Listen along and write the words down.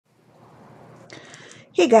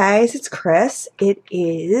Hey guys, it's Chris. It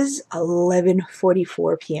is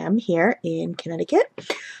 11:44 p.m. here in Connecticut.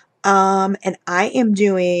 And I am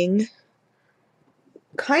doing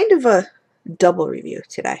kind of a double review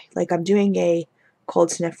today. Like I'm doing a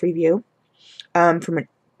cold sniff review from a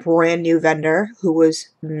brand new vendor who was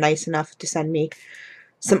nice enough to send me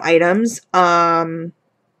some items. I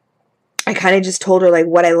kind of just told her like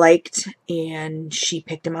what I liked and she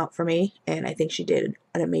picked them out for me, and I think she did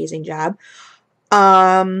an amazing job.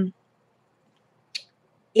 And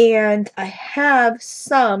I have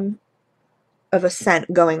some of a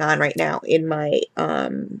scent going on right now in my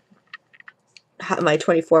my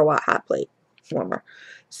 24-watt hot plate warmer.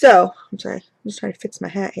 So, I'm sorry, I'm just trying to fix my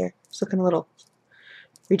hat here. It's looking a little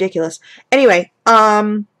ridiculous. Anyway,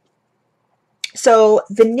 so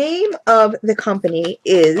the name of the company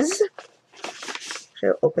is, should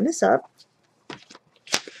I open this up?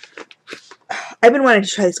 I've been wanting to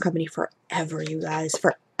try this company forever, you guys,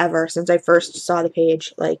 forever, since I first saw the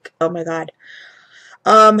page. Like, oh my god.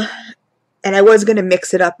 And I was going to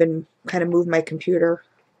mix it up and kind of move my computer,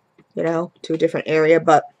 you know, to a different area,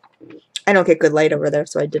 but I don't get good light over there,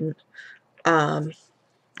 so I didn't. But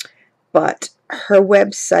her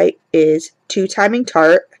website is Two-Timing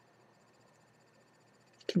Tart.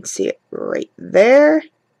 You can see it right there.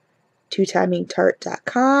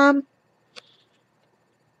 twotimingtart.com.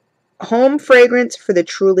 Home fragrance for the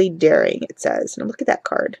truly daring, it says. And look at that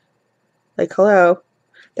card. Like, hello.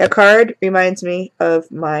 That card reminds me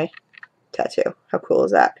of my tattoo. How cool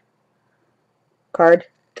is that? Card,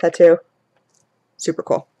 tattoo. Super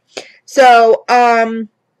cool. So,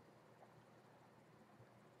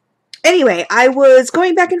 anyway, I was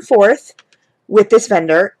going back and forth with this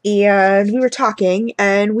vendor, and we were talking,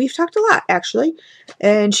 and we've talked a lot, actually.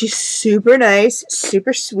 And she's super nice,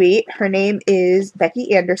 super sweet. Her name is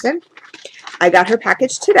Becky Anderson. I got her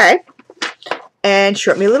package today, and she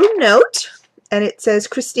wrote me a little note, and it says,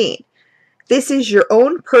 Christine, this is your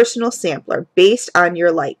own personal sampler based on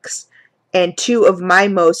your likes and 2 of my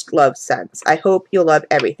most loved scents. I hope you'll love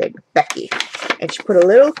everything. Becky. And she put a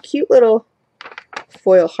little cute little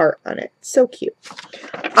foil heart on it. So cute.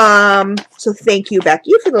 So thank you,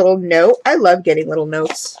 Becky, for the little note. I love getting little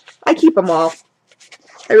notes. I keep them all.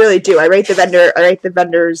 I really do. I write the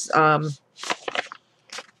vendor's,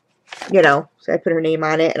 you know, so I put her name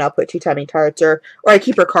on it, and I'll put Two-Timing Tarts, or I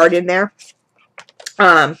keep her card in there.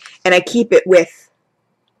 And I keep it with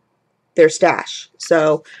their stash.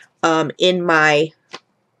 So, in my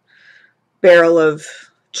barrel of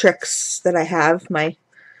tricks that I have, my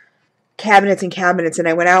cabinets and cabinets, and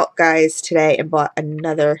I went out, guys, today and bought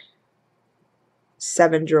another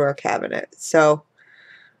 7-drawer cabinet. So,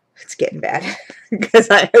 it's getting bad because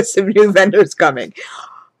I have some new vendors coming.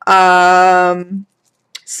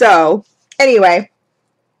 So, anyway,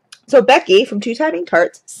 so Becky from Two-Timing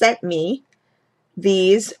Tarts sent me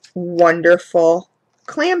these wonderful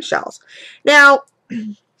clamshells. Now,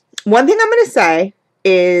 one thing I'm going to say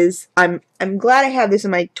is I'm glad I have this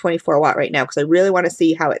in my 24-watt right now because I really want to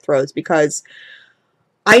see how it throws, because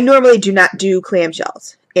I normally do not do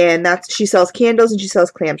clamshells, and she sells candles and she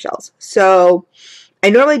sells clamshells. So I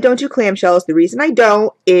normally don't do clamshells. The reason I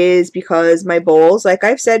don't is because my bowls, like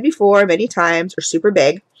I've said before many times, are super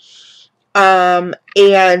big. And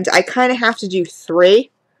I kind of have to do 3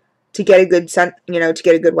 to get a good scent, you know, to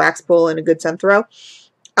get a good wax pull and a good scent throw.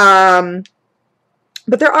 But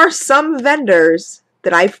there are some vendors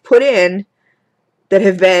that I've put in that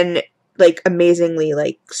have been, like, amazingly,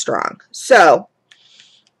 like, strong. So,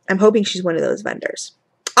 I'm hoping she's one of those vendors.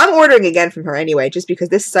 I'm ordering again from her anyway, just because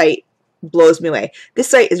this site blows me away. This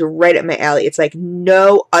site is right up my alley. It's like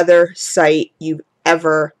no other site you've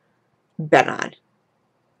ever been on.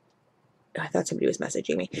 I thought somebody was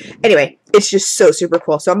messaging me. Anyway, it's just so super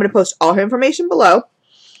cool. So I'm going to post all her information below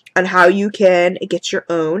on how you can get your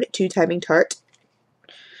own Two-Timing Tart.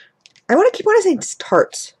 I want to keep on saying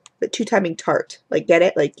tarts, but Two-Timing Tart. Like, get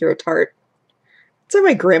it? Like, you're a tart. That's what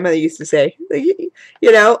my grandmother used to say. Like,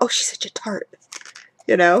 you know, oh, she's such a tart.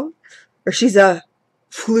 You know? Or she's a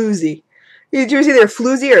floozy. Did you ever see they're a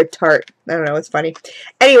floozy or a tart? I don't know. It's funny.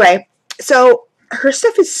 Anyway, so her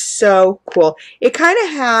stuff is so cool. It kind of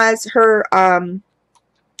has her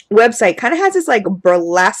website kind of has this like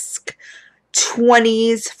burlesque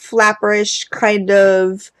 20s flapperish kind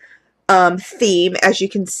of theme, as you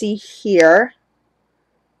can see here.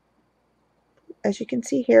 As you can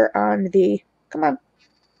see here on the, come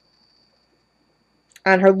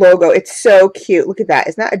on her logo. It's so cute. Look at that.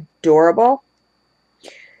 Isn't that adorable?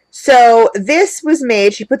 So this was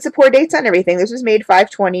made, she puts the pour dates on everything. This was made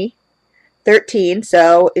 5/20/13,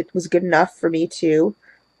 so it was good enough for me to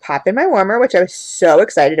pop in my warmer, which I was so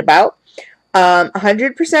excited about.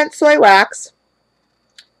 100% soy wax,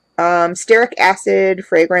 stearic acid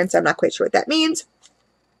fragrance. I'm not quite sure what that means.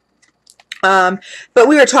 But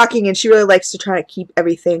we were talking, and she really likes to try to keep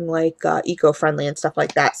everything like eco-friendly and stuff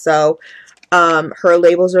like that. So her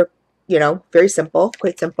labels are, you know, very simple,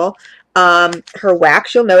 quite simple. Her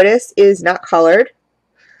wax, you'll notice, is not colored.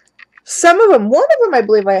 Some of them, one of them, I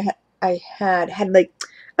believe I had like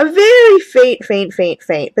a very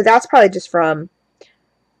faint, but that's probably just from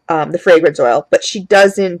the fragrance oil. But she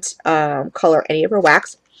doesn't color any of her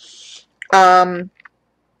wax.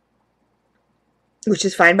 Which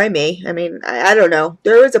is fine by me. I mean, I don't know.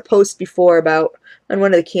 There was a post before about, on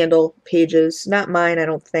one of the candle pages, not mine, I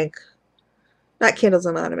don't think. Not Candles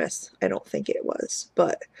Anonymous, I don't think it was.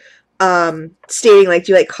 But stating, like,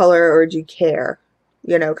 do you like color or do you care?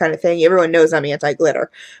 You know, kind of thing. Everyone knows I'm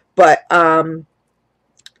anti-glitter. But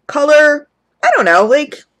color, I don't know.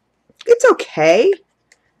 Like, it's okay,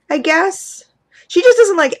 I guess. She just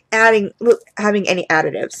doesn't like having any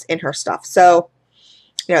additives in her stuff. So,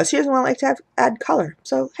 you know, she doesn't want to add color.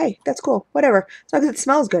 So, hey, that's cool. Whatever. As long as it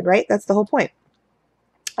smells good, right? That's the whole point.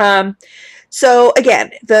 So,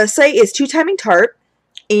 again, the site is Two Timing Tart.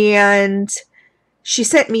 And she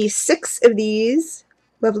sent me 6 of these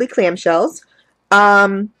lovely clamshells.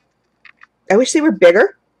 I wish they were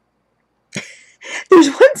bigger. There's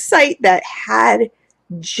one site that had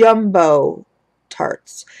jumbo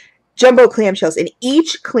tarts. Jumbo clamshells. And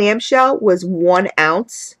each clamshell was 1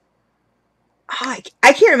 ounce. I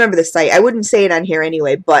can't remember the site. I wouldn't say it on here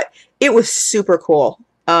anyway, but it was super cool.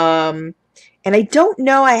 And I don't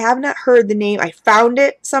know. I have not heard the name. I found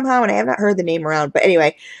it somehow, and I have not heard the name around. But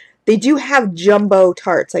anyway, they do have jumbo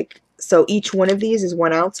tarts. Like, so each one of these is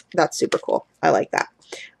 1 ounce. That's super cool. I like that.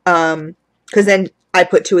 Because then I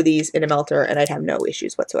put 2 of these in a melter, and I'd have no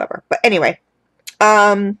issues whatsoever. But anyway,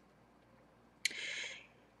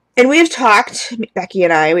 and we've talked, Becky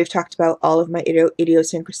and I, we've talked about all of my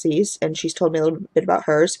idiosyncrasies, and she's told me a little bit about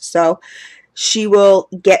hers. So she will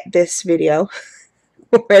get this video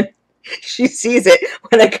when she sees it,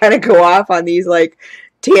 when I kind of go off on these, like,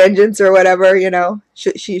 tangents or whatever, you know.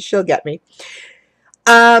 She'll get me.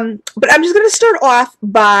 But I'm just going to start off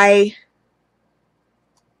by,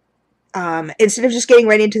 instead of just getting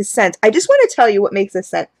right into the scent, I just want to tell you what makes this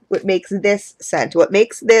scent, what makes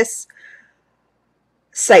this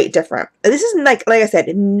site different. This is like I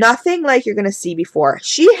said, nothing like you're going to see before.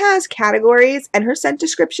 She has categories, and her scent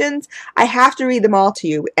descriptions, I have to read them all to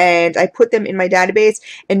you, and I put them in my database.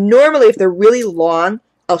 And normally, if they're really long,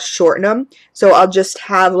 I'll shorten them. So I'll just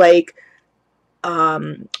have, like,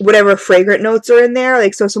 whatever fragrant notes are in there.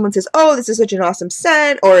 Like, so someone says, oh, this is such an awesome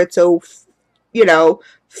scent, or it's so, you know,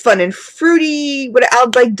 fun and fruity.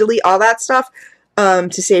 I'll, like, delete all that stuff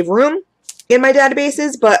to save room in my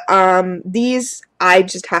databases. But these, I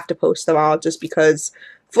just have to post them all just because,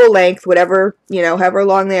 full length, whatever, you know, however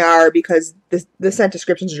long they are, because the scent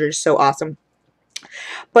descriptions are just so awesome.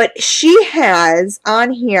 But she has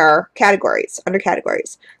on here categories, under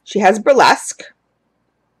categories. She has burlesque.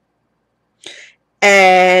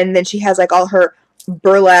 And then she has, like, all her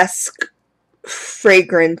burlesque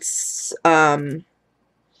fragrance, you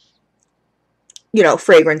know,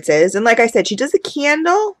 fragrances. And like I said, she does a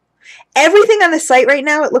candle. Everything on the site right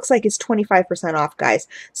now, it looks like it's 25% off, guys.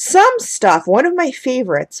 Some stuff, one of my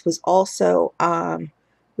favorites was also,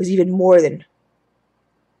 was even more than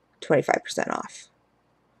 25% off.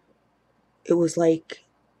 It was like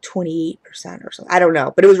 28% or something. I don't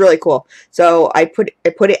know, but it was really cool. So I put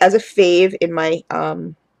it as a fave in my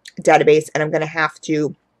database, and I'm going to have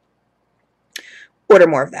to order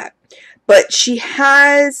more of that. But she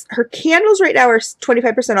has, her candles right now are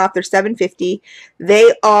 25% off. They're $7.50.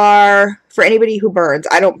 They are, for anybody who burns.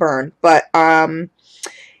 I don't burn, but, so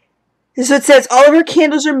it says, all of her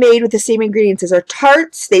candles are made with the same ingredients as our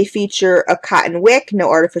tarts. They feature a cotton wick, no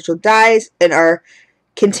artificial dyes, and are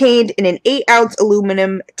contained in an 8-ounce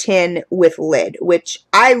aluminum tin with lid, which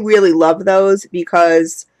I really love those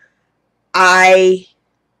because I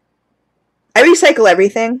recycle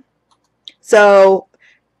everything. So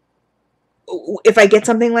if I get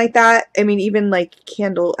something like that, I mean, even like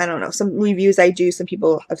candle, I don't know, some reviews I do, some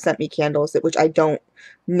people have sent me candles which I don't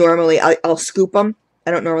normally, I'll scoop them.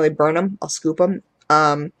 I don't normally burn them. I'll scoop them.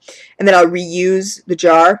 And then I'll reuse the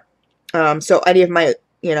jar. So any of my,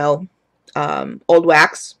 you know, old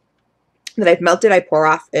wax that I've melted, I pour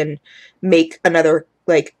off and make another,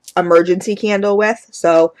 like, emergency candle with.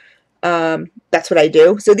 So that's what I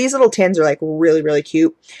do. So these little tins are, like, really, really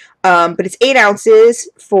cute. But it's 8 ounces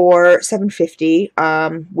for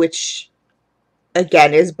 $7.50, which,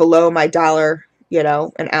 again, is below my $1, you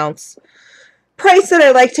know, an ounce price that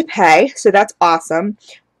I like to pay. So that's awesome.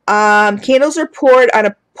 Candles are poured on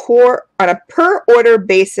a per order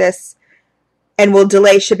basis and will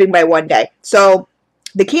delay shipping by 1 day. So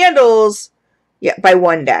the candles, yeah, by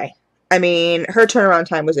 1 day. I mean, her turnaround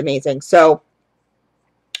time was amazing. So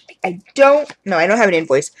I don't have an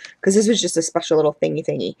invoice because this was just a special little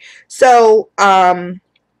thingy. So I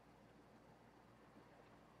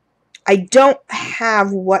don't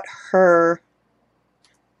have what her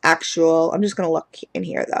actual, I'm just going to look in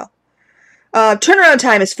here though. Turnaround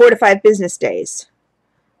time is 4 to 5 business days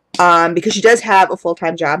because she does have a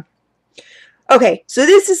full-time job. Okay, so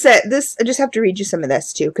this is it. This, I just have to read you some of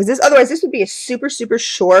this too, because otherwise this would be a super, super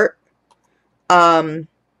short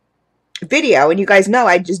video, and you guys know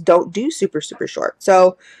I just don't do super, super short.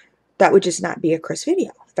 So that would just not be a Chris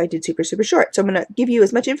video if I did super, super short. So I'm going to give you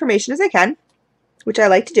as much information as I can, which I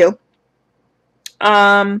like to do.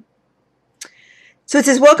 So it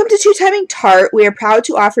says, welcome to Two Timing Tart. We are proud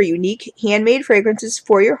to offer unique handmade fragrances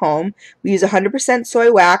for your home. We use 100%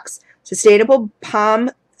 soy wax, sustainable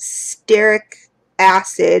palm stearic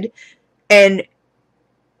acid, and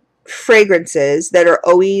fragrances that are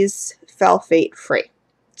always sulfate free.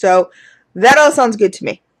 So that all sounds good to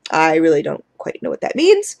me. I really don't quite know what that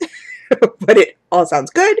means, but it all sounds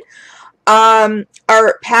good.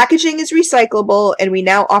 Our packaging is recyclable, and we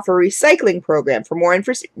now offer a recycling program. For more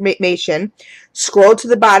information, scroll to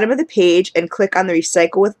the bottom of the page and click on the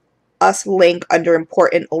Recycle with Us link under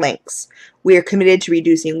Important Links. We are committed to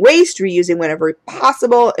reducing waste, reusing whenever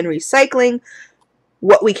possible, and recycling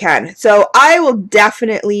what we can. So I will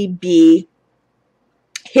definitely be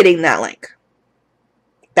hitting that link.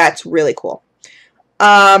 That's really cool.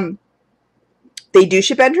 They do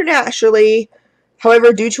ship internationally.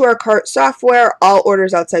 However, due to our cart software, all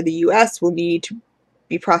orders outside the U.S. will need to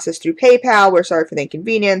be processed through PayPal. We're sorry for the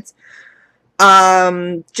inconvenience.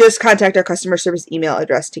 Just contact our customer service email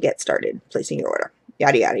address to get started placing your order.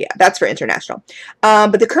 Yada, yada, yada. That's for international.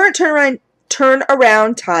 But the current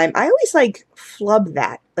turnaround time, I always like flub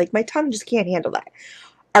that. Like my tongue just can't handle that.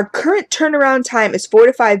 Our current turnaround time is 4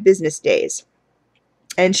 to 5 business days.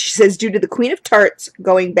 And she says, due to the Queen of Tarts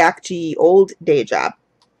going back to the old day job.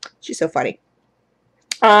 She's so funny.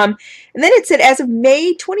 And then it said, as of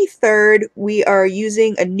May 23rd, we are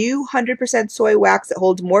using a new 100% soy wax that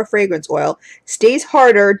holds more fragrance oil, stays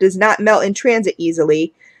harder, does not melt in transit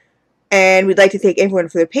easily, and we'd like to thank everyone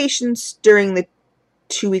for their patience during the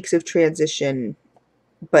 2 weeks of transition,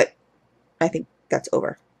 but I think that's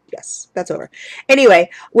over. Yes, that's over.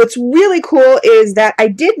 Anyway, what's really cool is that I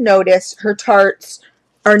did notice her tarts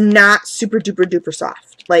are not super duper duper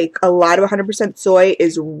soft. Like a lot of 100% soy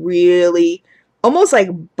is really almost like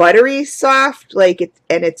buttery soft, like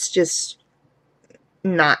it's just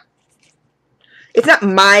not. It's not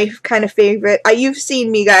my kind of favorite. You've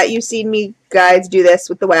seen me guys do this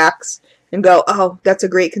with the wax and go, oh, that's a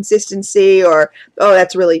great consistency, or oh,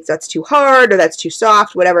 that's too hard, or that's too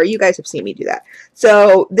soft, whatever. You guys have seen me do that.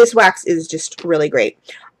 So this wax is just really great.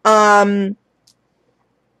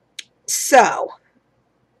 So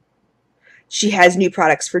she has new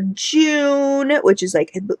products for June, which is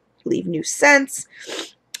like, I believe, new scents.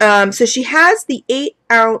 So she has the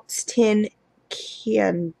 8-ounce tin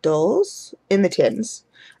candles in the tins.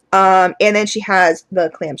 And then she has the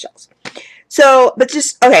clamshells. So, but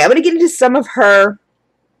just, okay, I'm going to get into some of her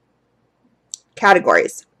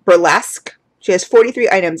categories. Burlesque. She has 43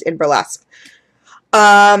 items in Burlesque.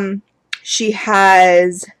 She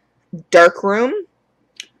has Darkroom.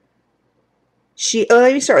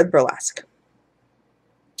 Let me start with Burlesque.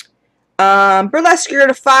 Burlesque, you're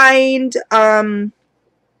going to find,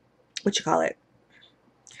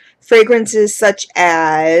 fragrances such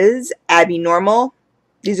as Abby Normal.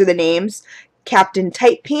 These are the names. Captain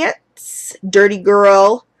Tight Pants, Dirty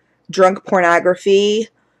Girl, Drunk Pornography,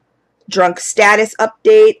 Drunk Status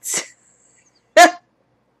Updates.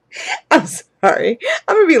 I'm sorry.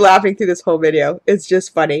 I'm going to be laughing through this whole video. It's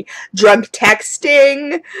just funny. Drunk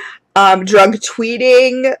Texting, Drunk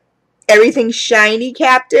Tweeting, Everything Shiny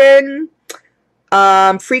Captain,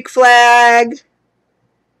 Freak Flag,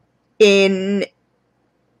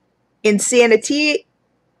 Insanity,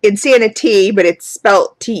 but it's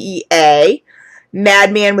spelled T-E-A,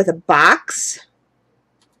 Madman with a Box,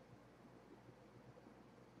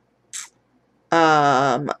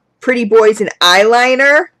 Pretty Boys and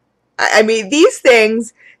Eyeliner. I mean, these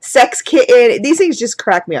things, Sex Kitten, these things just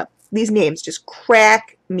crack me up. These names just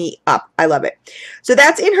crack me up. I love it. So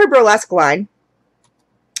that's in her Burlesque line.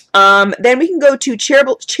 Then we can go to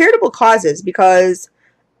charitable causes, because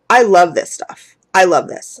I love this stuff. I love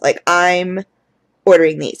this. Like, I'm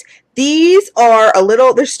ordering these. These are a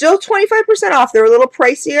little, they're still 25% off. They're a little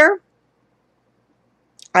pricier,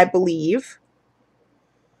 I believe.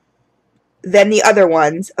 than the other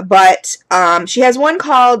ones, but she has one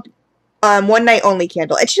called One Night Only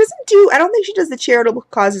Candle, and she doesn't do, I don't think she does the charitable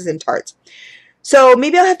causes in Tarts. So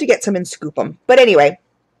maybe I'll have to get some and scoop them. But anyway,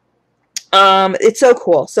 it's so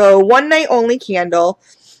cool. So One Night Only Candle,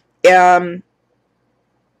 yeah,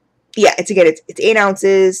 it's 8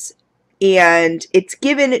 ounces, and it's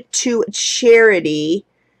given to charity.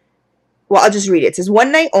 Well, I'll just read it. It says,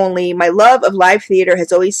 "One night only, my love of live theater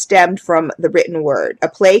has always stemmed from the written word. A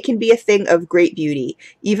play can be a thing of great beauty,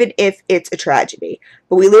 even if it's a tragedy.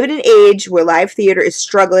 But we live in an age where live theater is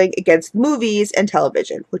struggling against movies and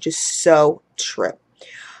television," which is so true.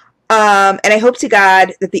 And I hope to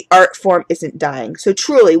God that the art form isn't dying. So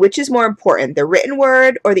truly, which is more important, the written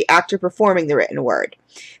word or the actor performing the written word?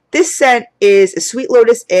 This scent is a sweet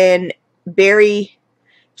lotus and berry.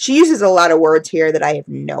 She uses a lot of words here that I have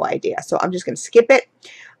no idea, so I'm just going to skip it.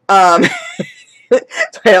 So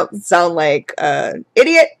I don't sound like an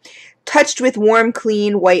idiot. Touched with warm,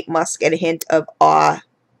 clean, white musk and a hint of awe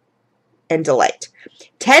and delight.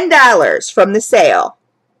 $10 from the sale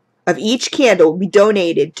of each candle will be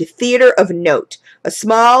donated to Theater of Note, a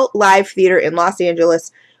small live theater in Los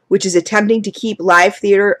Angeles, which is attempting to keep live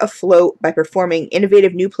theater afloat by performing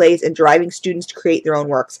innovative new plays and driving students to create their own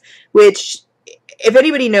works, which, if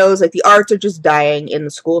anybody knows, like, the arts are just dying in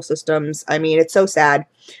the school systems. I mean, it's so sad.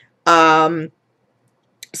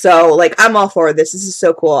 So, like, I'm all for this. This is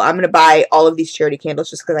so cool. I'm going to buy all of these charity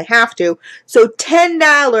candles just because I have to. So,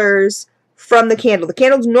 $10 from the candle. The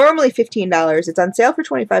candle's normally $15. It's on sale for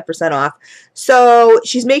 25% off. So,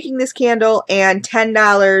 she's making this candle, and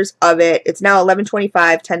 $10 of it, it's now $11.25.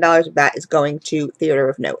 $10 of that is going to Theater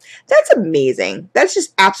of Note. That's amazing. That's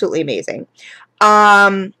just absolutely amazing.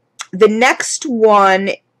 The next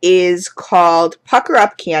one is called Pucker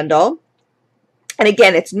Up Candle. And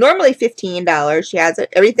again, it's normally $15. She has it,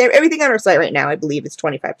 everything on her site right now, I believe, is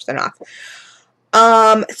 25% off.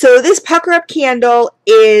 So this Pucker Up Candle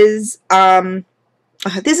is,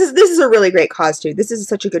 this is a really great cause too. This is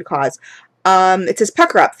such a good cause. It says,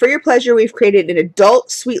 "Pucker Up. For your pleasure, we've created an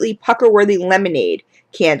adult, sweetly pucker-worthy lemonade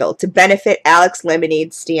candle to benefit Alex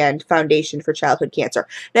Lemonade Stand Foundation for Childhood Cancer."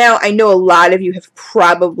 Now, I know a lot of you have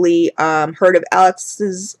probably heard of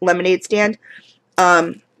Alex's Lemonade Stand.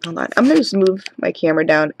 Hold on. I'm going to just move my camera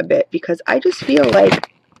down a bit because I just feel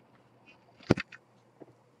like...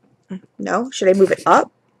 No? Should I move it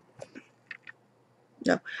up?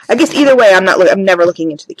 No. I guess either way, I'm never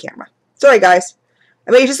looking into the camera. Sorry, guys.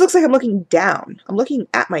 I mean, it just looks like I'm looking down. I'm looking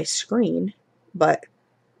at my screen, but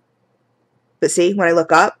see, when I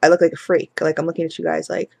look up, I look like a freak. Like, I'm looking at you guys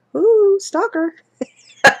like, ooh, stalker.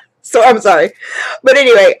 So, I'm sorry. But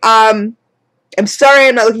anyway, I'm sorry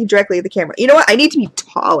I'm not looking directly at the camera. You know what? I need to be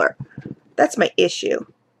taller. That's my issue.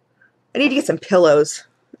 I need to get some pillows,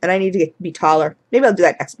 and I need to be taller. Maybe I'll do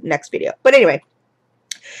that next video. But anyway,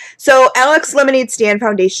 so Alex Lemonade Stand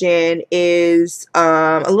Foundation is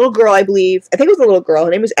a little girl, I believe. I think it was a little girl.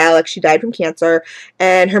 Her name was Alex. She died from cancer,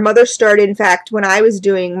 and her mother started, in fact, when I was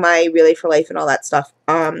doing my Relay for Life and all that stuff,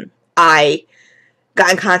 I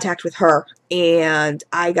got in contact with her, and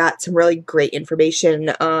I got some really great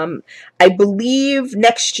information. I believe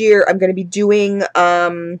next year I'm going to be doing,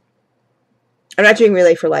 I'm not doing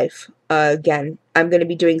Relay for Life again. I'm going to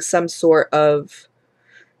be doing some sort of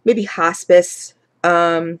maybe hospice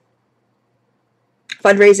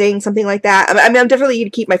fundraising, something like that. I mean, I'm definitely going to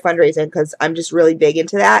keep my fundraising because I'm just really big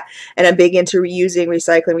into that, and I'm big into reusing,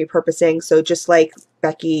 recycling, repurposing. So just like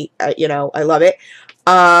Becky, you know, I love it.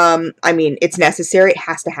 I mean, it's necessary. It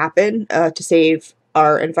has to happen to save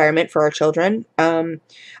our environment for our children.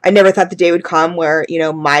 I never thought the day would come where, you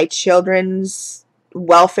know, my children's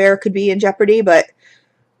welfare could be in jeopardy, but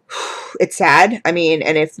it's sad. I mean,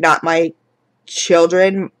 and if not my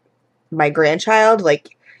children, my grandchild,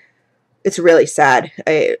 like, it's really sad.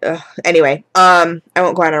 Anyway, I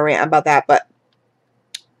won't go on a rant about that, but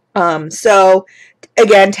so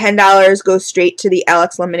again, $10 goes straight to the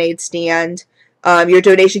Alex Lemonade Stand. Your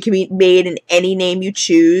donation can be made in any name you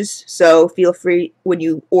choose, so feel free when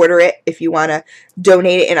you order it, if you want to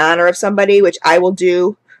donate it in honor of somebody, which I will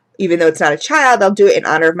do. Even though it's not a child, I'll do it in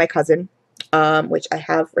honor of my cousin, which I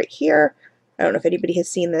have right here. I don't know if anybody has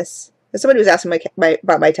seen this. Somebody was asking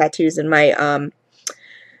about my tattoos and my,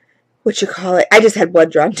 what you call it? I just had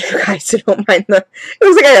blood drawn too, guys, so don't mind the, it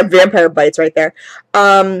was like I have vampire bites right there.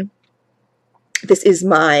 This is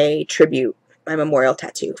my tribute, my memorial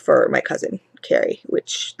tattoo for my cousin, Carrie,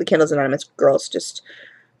 which the Candles Anonymous girls just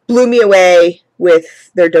blew me away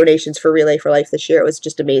with their donations for Relay for Life this year. It was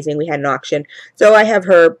just amazing. We had an auction. So I have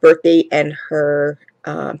her birthday and her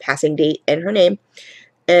passing date and her name.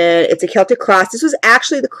 And it's a Celtic cross. This was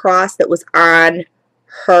actually the cross that was on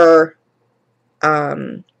her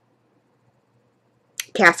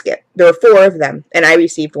casket. There were 4 of them, and I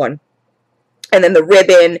received one. And then the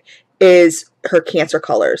ribbon is her cancer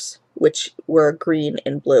colors, which were green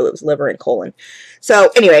and blue. It was liver and colon. So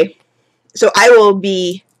anyway, so I will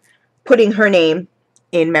be putting her name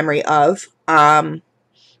in memory of under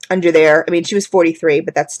there. I mean, she was 43,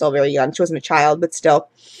 but that's still very young. She wasn't a child, but still.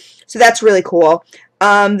 So that's really cool.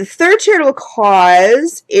 The third charitable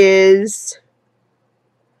cause is,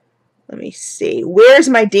 let me see, Where's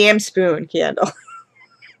My Damn Spoon candle.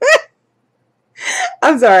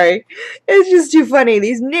 I'm sorry. It's just too funny.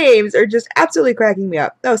 These names are just absolutely cracking me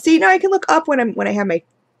up. Oh, see, now I can look up when I have my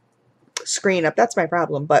screen up. That's my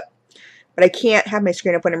problem, but I can't have my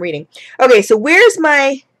screen up when I'm reading. Okay, so Where's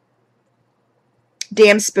My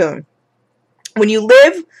Damn Spoon? When you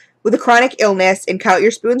live with a chronic illness and count your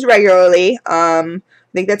spoons regularly, I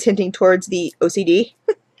think that's hinting towards the OCD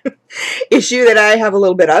issue that I have a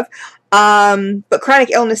little bit of. But chronic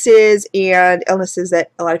illnesses and illnesses that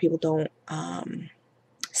a lot of people don't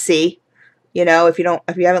see, you know, if you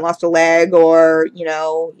haven't lost a leg, or you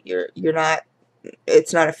know,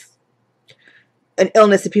 it's not an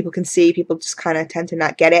illness that people can see. People just kind of tend to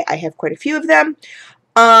not get it. I have quite a few of them.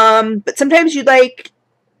 But sometimes you'd like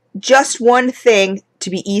just one thing to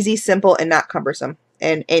be easy, simple, and not cumbersome.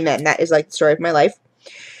 And amen. That is like the story of my life.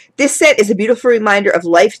 This set is a beautiful reminder of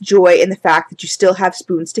life's joy in the fact that you still have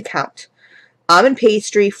spoons to count. Almond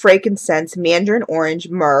pastry, frankincense, mandarin orange,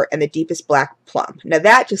 myrrh, and the deepest black plum. Now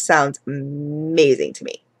that just sounds amazing to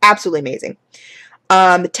me. Absolutely amazing.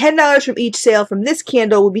 $10 from each sale from this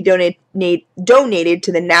candle will be donated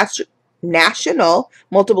to the National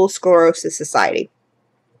Multiple Sclerosis Society.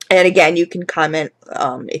 And again, you can comment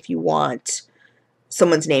if you want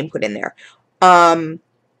someone's name put in there.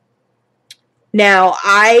 Now,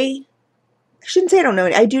 I shouldn't say I don't know.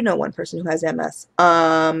 I do know one person who has MS.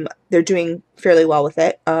 They're doing fairly well with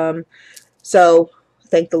it. So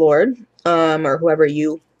thank the Lord, or whoever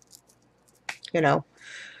you know,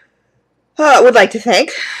 would like to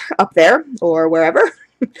thank up there or wherever.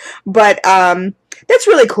 But that's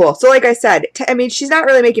really cool. So like I said, I mean, she's not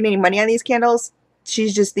really making any money on these candles.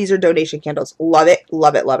 She's just, these are donation candles. Love it,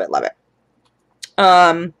 love it, love it, love it.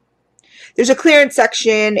 There's a clearance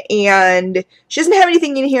section, and she doesn't have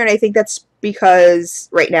anything in here, and I think that's because,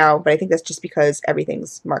 right now, but I think that's just because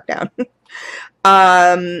everything's marked down.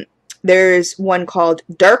 There's one called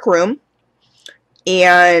Dark Room,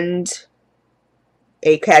 and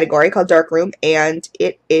a category called Dark Room, and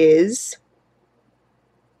it is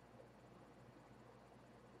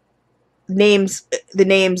the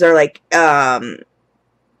names are like,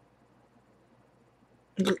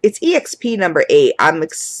 it's EXP number 8. I'm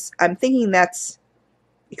thinking that's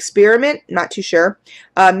experiment, not too sure.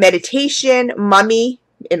 Meditation, mummy,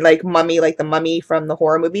 and like mummy, like the mummy from the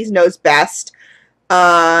horror movies, knows best,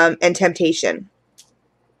 and temptation.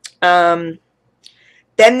 Then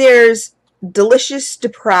there's delicious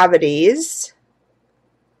depravities,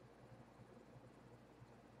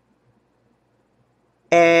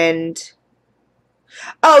 and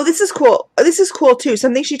oh, this is cool. This is cool too.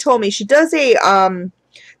 Something she told me. She does a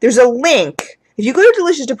there's a link. If you go to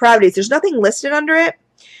Delicious Depravities, there's nothing listed under it,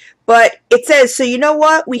 but it says, so you know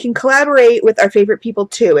what? We can collaborate with our favorite people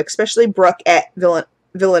too, especially Brooke at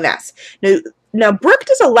Villainess. Now Brooke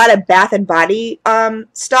does a lot of Bath and Body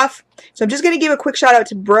stuff, so I'm just going to give a quick shout out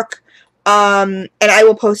to Brooke, and I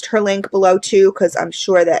will post her link below too, because I'm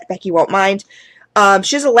sure that Becky won't mind.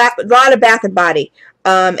 She has a lot of Bath and Body,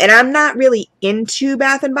 and I'm not really into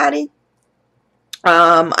Bath and Body.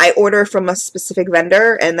 I order from a specific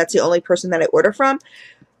vendor, and that's the only person that I order from.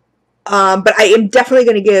 But I am definitely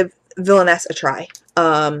going to give Villainess a try.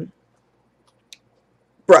 Brooke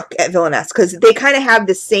at Villainess, because they kind of have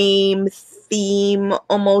the same theme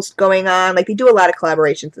almost going on. Like, they do a lot of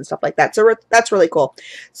collaborations and stuff like that. So that's really cool.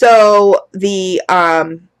 So the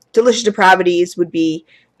Delicious Depravities would be,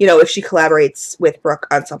 you know, if she collaborates with Brooke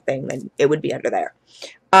on something, then it would be under there.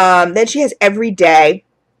 Then she has Everyday,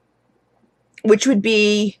 which would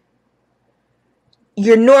be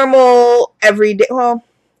your normal everyday, well,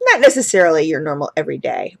 not necessarily your normal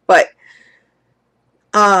everyday, but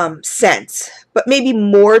scents, but maybe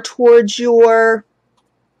more towards your,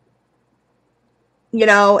 you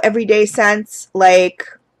know, everyday scents. Like,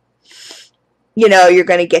 you know, you're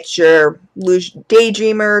going to get your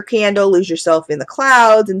Daydreamer candle, lose yourself in the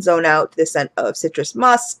clouds, and zone out to the scent of citrus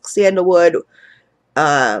musk, sandalwood,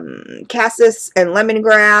 cassis, and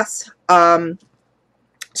lemongrass.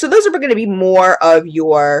 So those are going to be more of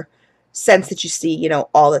your scents that you see, you know,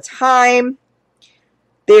 all the time.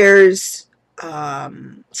 There's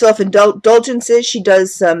self-indulgences. She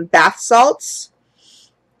does some bath salts.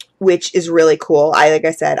 which is really cool. Like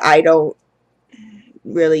I said, I don't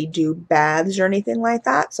really do baths or anything like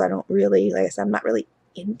that, so I don't really, like I said, I'm not really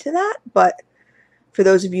into that, but for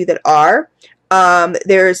those of you that are,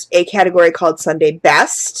 there's a category called Sunday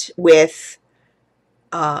Best with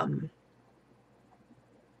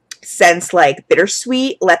scents like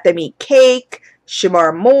Bittersweet, Let Them Eat Cake,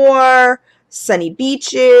 Shamar Moore, Sunny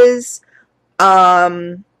Beaches.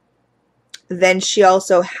 Then she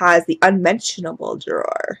also has the Unmentionable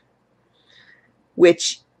drawer,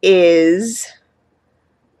 which is,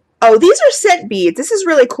 oh, these are scent beads. This is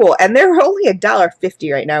really cool, and they're only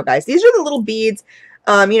 $1.50 right now, guys. These are the little beads.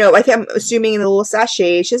 You know, I think I'm assuming in the little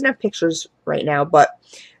sachet. She doesn't have pictures right now, but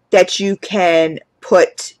that you can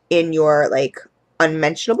put in your, like,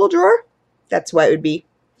 unmentionable drawer. That's what it would be,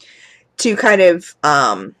 to kind of,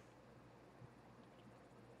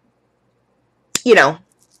 you know,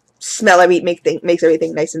 smell makes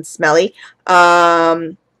everything nice and smelly.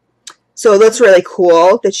 So it looks really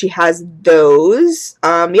cool that she has those.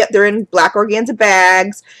 Yep, they're in black organza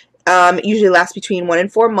bags. It usually lasts between 1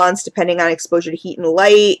 and 4 months, depending on exposure to heat and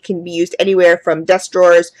light. Can be used anywhere from desk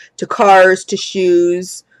drawers to cars to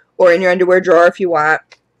shoes, or in your underwear drawer if you want,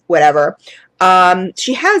 whatever.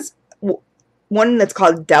 She has one that's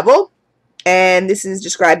called Devil, and this is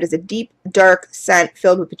described as a deep, dark scent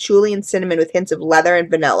filled with patchouli and cinnamon with hints of leather and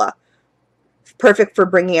vanilla. Perfect for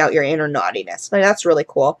bringing out your inner naughtiness. Like, that's really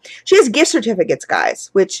cool. She has gift certificates, guys,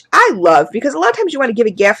 which I love, because a lot of times you want to give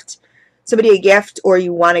somebody a gift, or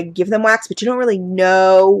you want to give them wax, but you don't really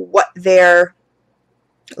know what their,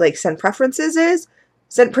 like, scent preferences are.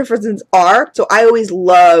 So I always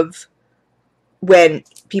love when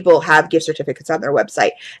people have gift certificates on their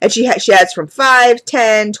website. And she has from $5,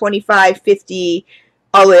 $10, $25, $50,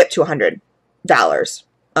 all the way up to $100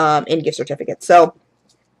 in gift certificates. So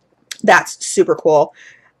that's super cool.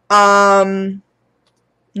 Let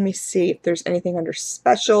me see if there's anything under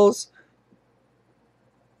specials.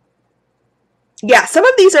 Yeah, some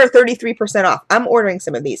of these are 33% off. I'm ordering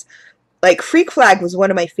some of these. Like, Freak Flag was one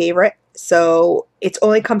of my favorite, so it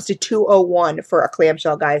only comes to $201 for a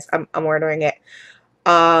clamshell, guys. I'm ordering it.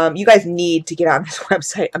 You guys need to get on this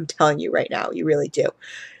website. I'm telling you right now. You really do.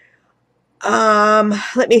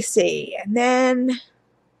 Let me see. And then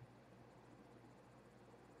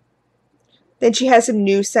she has some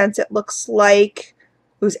new scents, it looks like.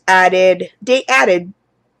 It was added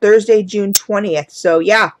Thursday, June 20th. So,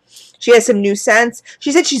 yeah, she has some new scents.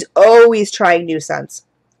 She said she's always trying new scents.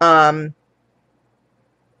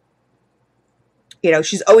 You know,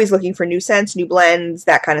 she's always looking for new scents, new blends,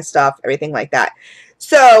 that kind of stuff, everything like that.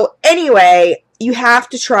 So, anyway, you have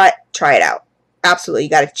to try it out. Absolutely.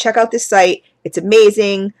 You got to check out this site. It's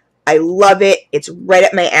amazing. I love it. It's right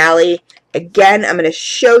up my alley. Again, I'm going to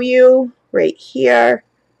show you right here,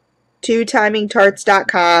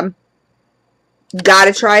 twotimingtarts.com. Got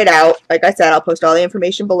to try it out. Like I said, I'll post all the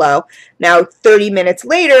information below. Now, 30 minutes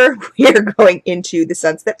later, we are going into the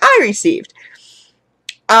scents that I received.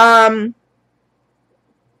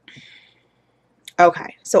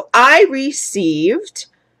 Okay, so I received,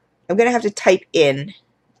 I'm going to have to type in,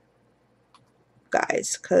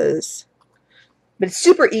 guys, but it's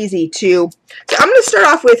super easy to, so I'm going to start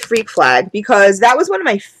off with Freak Flag, because that was one of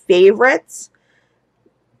my favorites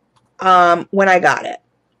when I got it.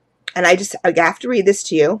 And I have to read this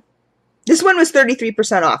to you. This one was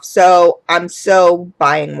 33% off, so I'm so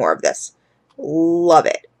buying more of this. Love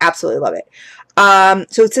it. Absolutely love it.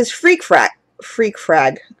 So it says Freak Frag.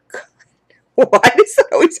 Why does that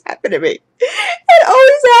always happen to me? It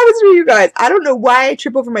always happens to you guys. I don't know why I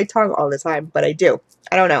trip over my tongue all the time, but I do.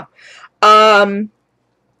 I don't know.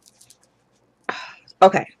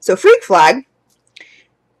 Okay, so Freak Flag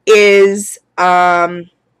is okay.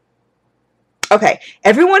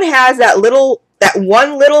 Everyone has that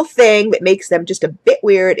one little thing that makes them just a bit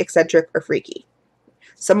weird, eccentric, or freaky.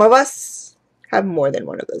 Some of us have more than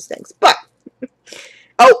one of those things, but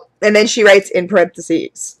oh, and then she writes in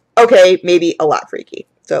parentheses, okay, maybe a lot freaky.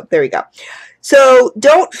 So there we go. So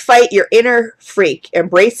don't fight your inner freak.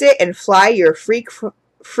 Embrace it and fly your freak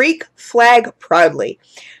flag proudly.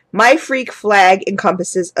 My Freak Flag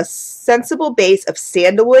encompasses a sensible base of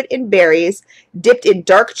sandalwood and berries dipped in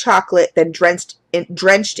dark chocolate, then drenched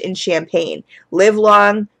in champagne. Live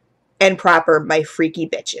long and proper, my freaky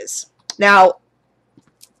bitches. Now,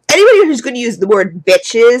 anybody who's going to use the word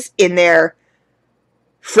bitches in their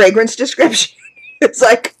fragrance description, it's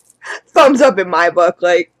like thumbs up in my book.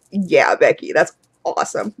 Like, yeah, Becky, that's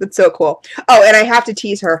awesome. That's so cool. Oh, and I have to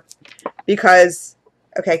tease her because,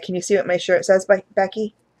 okay, can you see what my shirt says,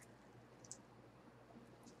 Becky?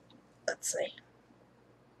 Let's see.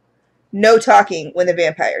 No talking when the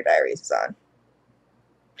Vampire Diaries is on.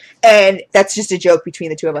 And that's just a joke between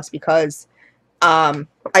the two of us because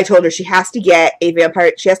I told her she has to get a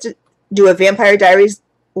vampire, she has to do a Vampire Diaries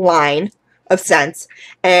line of scents,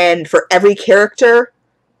 and for every character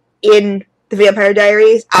in the Vampire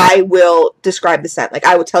Diaries, I will describe the scent. Like,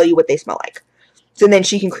 I will tell you what they smell like. So then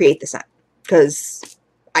she can create the scent, because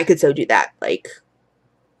I could so do that, like,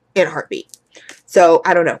 in a heartbeat. So,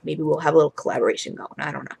 I don't know. Maybe we'll have a little collaboration going.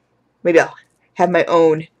 I don't know. Maybe I'll have my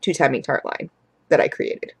own two-timing Tart line that I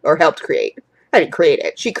created, or helped create. I didn't create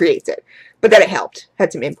it. She creates it. But then it helped.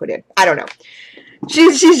 Had some input in. I don't know.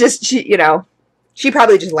 She's just, you know, she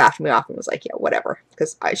probably just laughed me off and was like, yeah, whatever.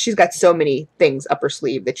 Because she's got so many things up her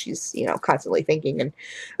sleeve that she's, you know, constantly thinking and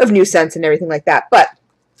of new scents and everything like that. But,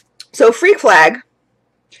 so Freak Flag,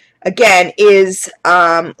 again, is,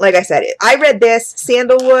 like I said, I read this,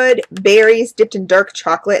 sandalwood, berries dipped in dark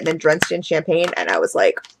chocolate and then drenched in champagne. And I was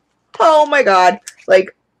like, oh my God.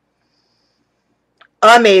 Like,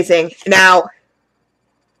 amazing. Now,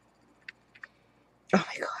 oh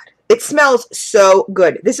my God. It smells so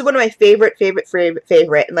good. This is one of my favorite.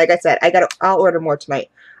 And like I said, I'll order more tonight.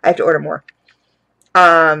 I have to order more.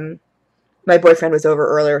 My boyfriend was over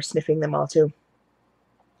earlier sniffing them all too.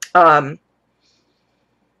 I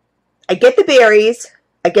get the berries.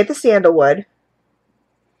 I get the sandalwood.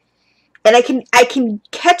 And I can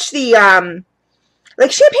catch the,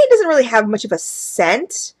 like champagne doesn't really have much of a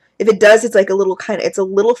scent. If it does, it's like a little it's a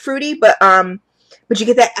little fruity, but you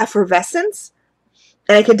get that effervescence.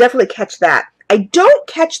 And I can definitely catch that. I don't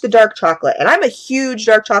catch the dark chocolate. And I'm a huge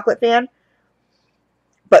dark chocolate fan.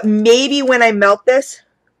 But maybe when I melt this.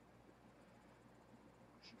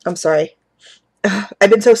 I'm sorry. I've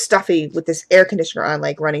been so stuffy with this air conditioner on,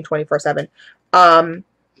 like running 24/7.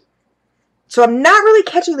 So I'm not really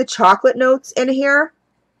catching the chocolate notes in here.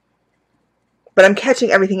 But I'm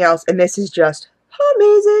catching everything else. And this is just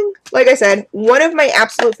amazing. Like I said, one of my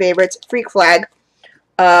absolute favorites, Freak Flag.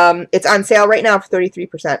 It's on sale right now for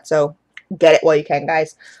 33%, so get it while you can,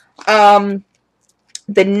 guys. The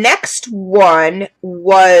next one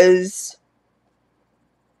was,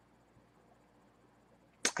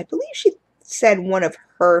 I believe she said one of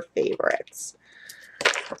her favorites,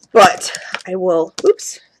 but I will,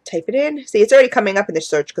 oops, type it in. See, it's already coming up in the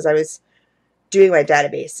search because I was doing my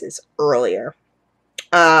databases earlier.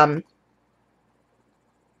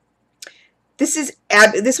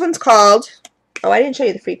 This one's called, oh, I didn't show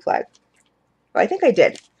you the Freak Flag. Oh, I think I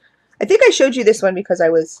did. I think I showed you this one because I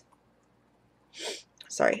was,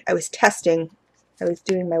 sorry, I was testing. I was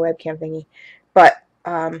doing my webcam thingy. But,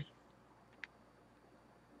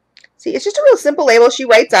 see, it's just a real simple label. She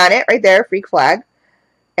writes on it right there, Freak Flag.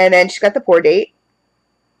 And then she's got the pour date.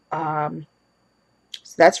 So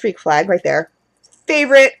that's Freak Flag right there.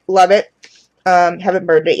 Favorite, love it. Haven't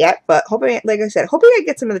burned it yet, but hoping, like I said, hoping I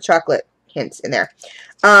get some of the chocolate hints in there.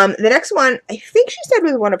 The next one, I think she said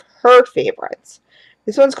was one of her favorites.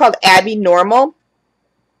 This one's called Abby Normal.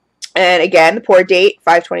 And again, the pour date,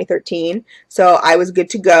 5/20/13. So I was good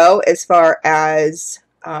to go as far as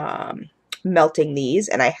melting these.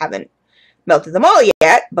 And I haven't melted them all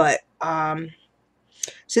yet. But,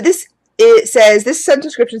 so this, it says, this scent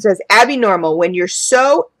description says, Abby Normal. When you're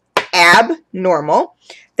so abnormal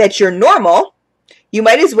that you're normal, you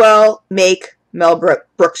might as well make Mel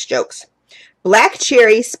Brooks jokes. Black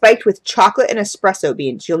cherry spiked with chocolate and espresso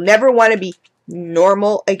beans. You'll never want to be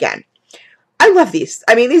normal again. I love these.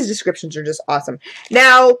 I mean, these descriptions are just awesome.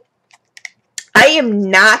 Now, I am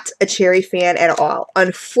not a cherry fan at all.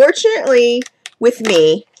 Unfortunately, with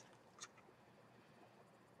me,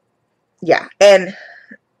 yeah, and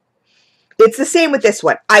it's the same with this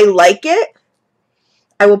one. I like it.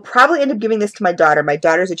 I will probably end up giving this to my daughter. My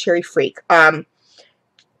daughter's a cherry freak.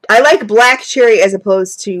 I like black cherry as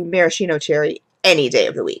opposed to maraschino cherry any day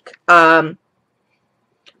of the week. But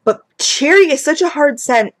cherry is such a hard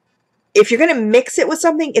scent. If you're going to mix it with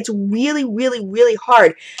something, it's really, really, really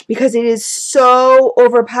hard because it is so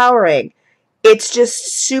overpowering. It's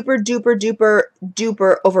just super duper duper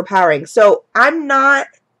duper overpowering. So I'm not,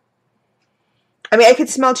 I mean, I could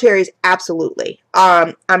smell cherries, absolutely.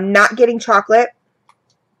 I'm not getting chocolate.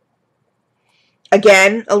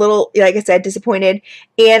 Again, a little, like I said, disappointed.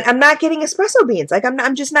 And I'm not getting espresso beans. Like,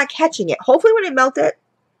 I'm just not catching it. Hopefully when I melt it,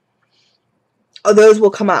 those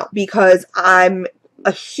will come out because I'm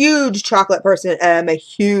a huge chocolate person and I'm a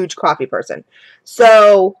huge coffee person.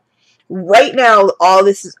 So right now, all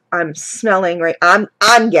this is, I'm smelling, right, I'm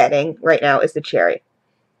getting right now is the cherry.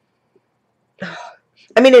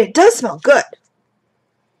 I mean, it does smell good.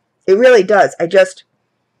 It really does. I just,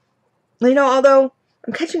 you know, although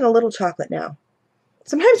I'm catching a little chocolate now.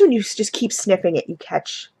 Sometimes when you just keep sniffing it, you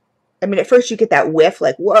catch, I mean, at first you get that whiff,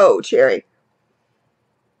 like, whoa, cherry.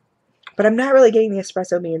 But I'm not really getting the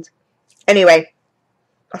espresso beans. Anyway,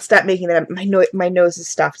 I'll stop making that. My nose is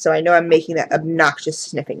stuffed, so I know I'm making that obnoxious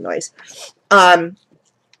sniffing noise. But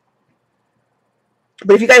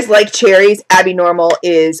if you guys like cherries, Abby Normal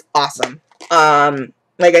is awesome.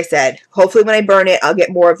 Like I said, hopefully when I burn it, I'll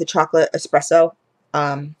get more of the chocolate espresso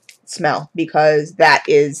smell, because that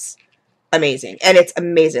is amazing. And it's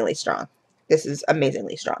amazingly strong. This is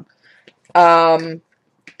amazingly strong.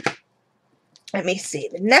 Let me see.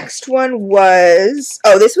 The next one was,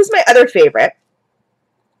 oh, this was my other favorite.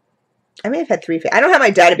 I may have had 3 favorites. I don't have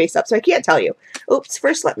my database up, so I can't tell you. Oops,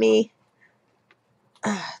 first let me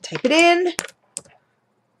type it in.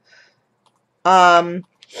 And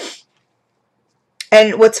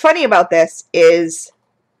what's funny about this is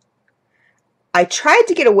I tried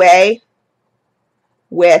to get away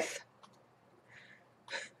with,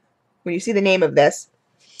 when you see the name of this,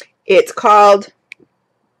 it's called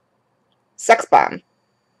Sex Bomb.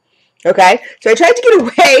 Okay? So I tried to get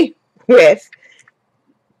away with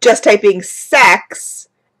just typing sex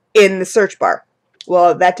in the search bar.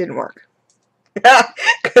 Well, that didn't work.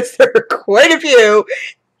 Because there are quite a few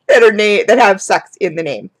that have sex in the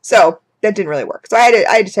name. So that didn't really work. So I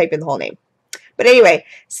had to type in the whole name. But anyway,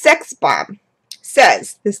 Sex Bomb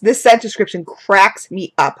says, this scent description cracks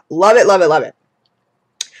me up. Love it, love it, love it.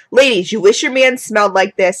 Ladies, you wish your man smelled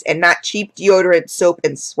like this and not cheap deodorant, soap,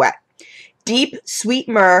 and sweat. Deep, sweet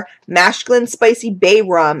myrrh, masculine, spicy bay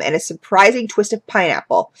rum, and a surprising twist of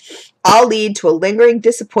pineapple all lead to a lingering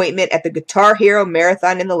disappointment at the Guitar Hero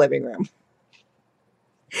marathon in the living room.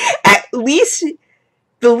 At least,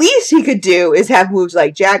 the least he could do is have moves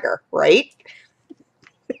like Jagger, right?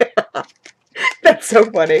 That's so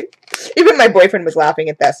funny. Even my boyfriend was laughing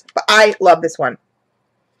at this, but I love this one.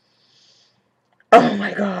 Oh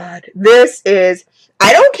my god. This is,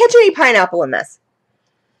 I don't catch any pineapple in this.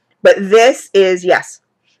 But this is, yes.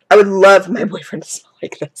 I would love my boyfriend to smell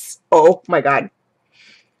like this. Oh my god.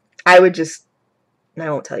 I would just, I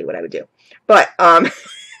won't tell you what I would do. But, oh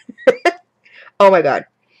my god.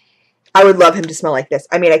 I would love him to smell like this.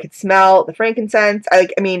 I mean, I could smell the frankincense.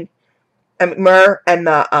 Myrrh and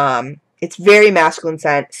the, it's very masculine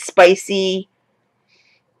scent. Spicy.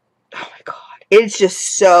 Oh my god. It's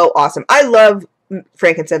just so awesome. I love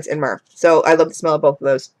frankincense and myrrh. So I love the smell of both of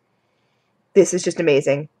those. This is just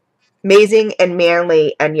amazing. Amazing and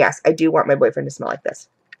manly. And yes, I do want my boyfriend to smell like this.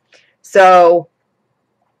 So,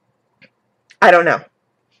 I don't know.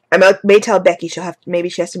 I may tell Becky maybe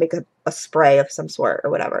she has to make a spray of some sort or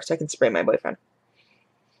whatever, so I can spray my boyfriend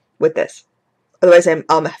with this. Otherwise,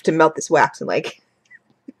 I'll have to melt this wax and like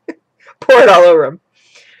pour it all over him.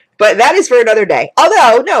 But that is for another day.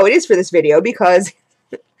 Although, no, it is for this video because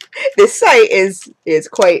this site is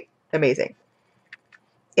quite amazing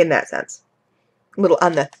in that sense. A little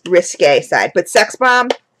on the risque side, but Sex Bomb.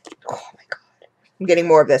 Oh my god, I'm getting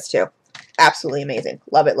more of this too. Absolutely amazing.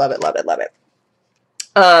 Love it, love it, love it, love it.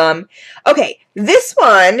 Okay, this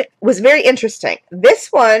one was very interesting. This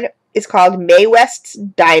one is called Mae West's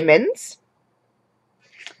Diamonds.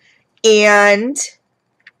 And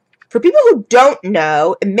for people who don't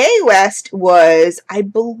know, Mae West was, I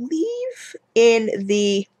believe, in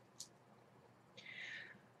the,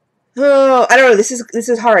 oh, I don't know, this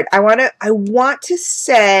is hard. I want to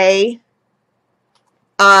say,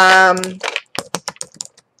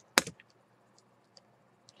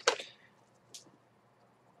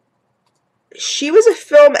 she was a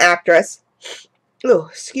film actress. Oh,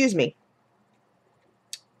 excuse me.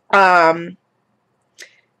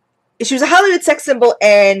 She was a Hollywood sex symbol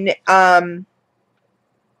and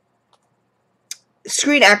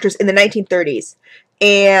screen actress in the 1930s.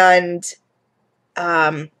 And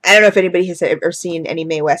I don't know if anybody has ever seen any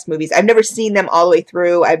Mae West movies. I've never seen them all the way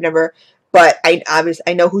through. But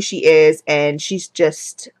I know who she is, and she's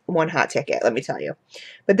just one hot ticket, let me tell you.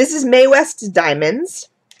 But this is Mae West's Diamonds.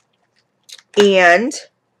 And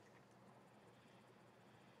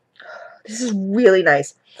this is really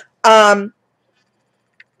nice.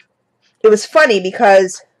 It was funny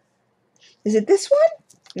because, is it this one?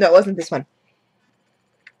 No, it wasn't this one.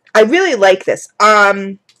 I really like this.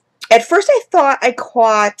 At first I thought I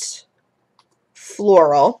caught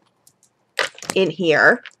floral in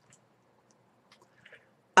here.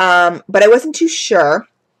 But I wasn't too sure.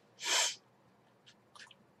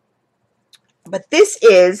 But this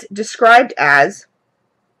is described as,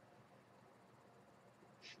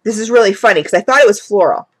 this is really funny because I thought it was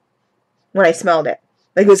floral when I smelled it.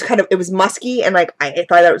 Like it was musky and like I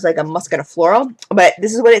thought it was like a musk and a floral. But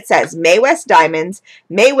this is what it says. Mae West Diamonds.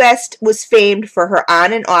 Mae West was famed for her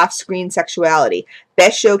on and off screen sexuality,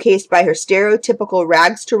 best showcased by her stereotypical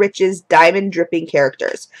rags to riches, diamond dripping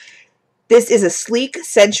characters. This is a sleek,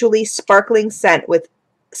 sensually sparkling scent with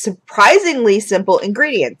surprisingly simple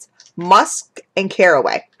ingredients: musk and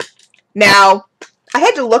caraway. Now, I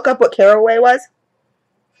had to look up what caraway was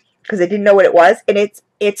because I didn't know what it was, and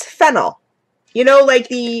it's fennel. You know, like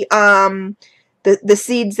the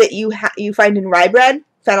seeds that you find in rye bread,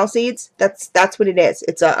 fennel seeds. That's what it is.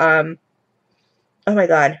 It's a oh my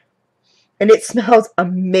god, and it smells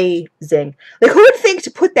amazing. Like, who would think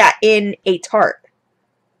to put that in a tart?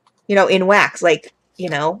 You know, in wax, like, you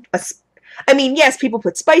know, I mean, yes, people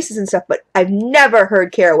put spices and stuff, but I've never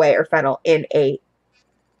heard caraway or fennel in a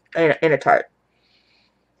tart.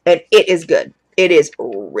 And it is good. It is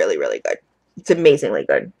really, really good. It's amazingly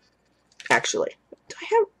good, actually. Do I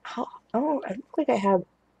have, oh, I look like I have,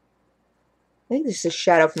 I think this is a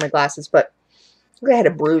shadow from my glasses, but I think I had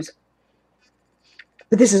a bruise.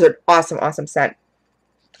 But this is an awesome, awesome scent.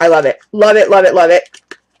 I love it. Love it, love it, love it.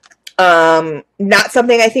 Not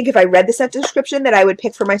something I think if I read the scent description that I would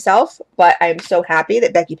pick for myself, but I'm so happy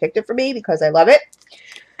that Becky picked it for me because I love it.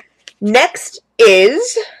 Next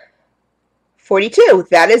is 42.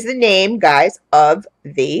 That is the name, guys, of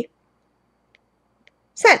the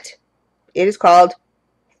scent. It is called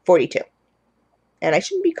 42. And I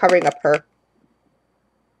shouldn't be covering up her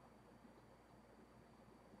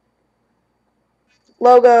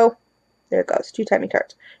logo. There it goes. Two Timing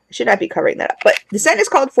Tarts. I should not be covering that up. But the scent is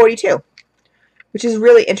called 42, which is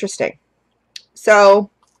really interesting. So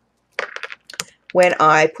when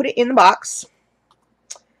I put it in the box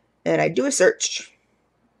and I do a search.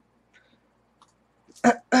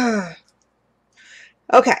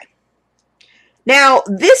 Okay. Now,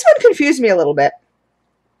 this one confused me a little bit.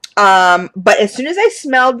 But as soon as I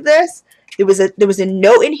smelled this, there was a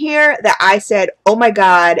note in here that I said, oh my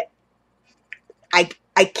god,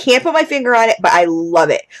 I can't put my finger on it, but I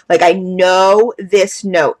love it. Like, I know this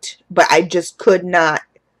note, but I just could not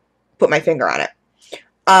put my finger on it.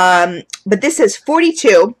 But this says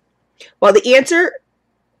 42. While the answer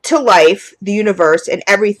to life, the universe, and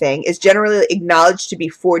everything is generally acknowledged to be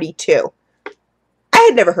 42. I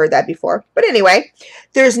had never heard that before. But anyway,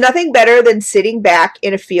 there's nothing better than sitting back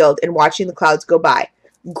in a field and watching the clouds go by.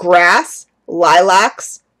 Grass,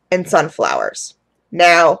 lilacs, and sunflowers.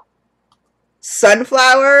 Now,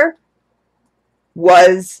 sunflower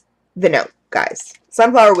was the note, guys.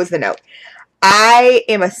 Sunflower was the note. I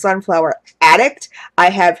am a sunflower addict.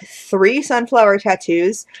 I have 3 sunflower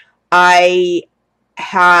tattoos. I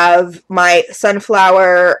have my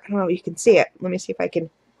sunflower, I don't know if you can see it. Let me see if I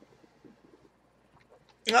can.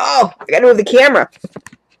 Oh, I gotta move the camera.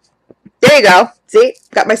 There you go. See?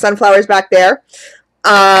 Got my sunflowers back there.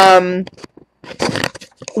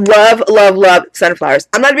 Love, love, love sunflowers.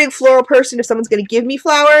 I'm not a big floral person. If someone's going to give me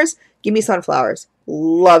flowers, give me sunflowers.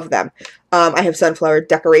 Love them. I have sunflower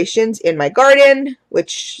decorations in my garden,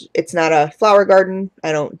 which it's not a flower garden.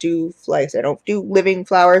 I don't do living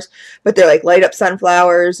flowers, but they're like light up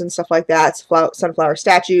sunflowers and stuff like that. Sunflower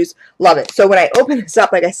statues. Love it. So when I opened this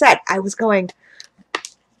up, like I said, I was going,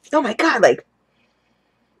 oh my god, like,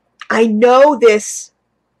 I know this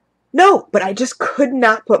note, but I just could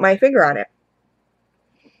not put my finger on it.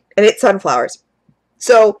 And it's sunflowers.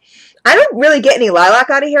 So I don't really get any lilac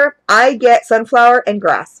out of here. I get sunflower and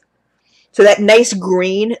grass. So that nice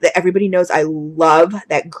green that everybody knows I love,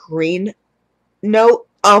 that green note.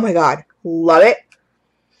 Oh my god. Love it.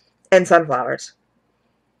 And sunflowers.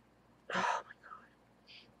 Oh my god.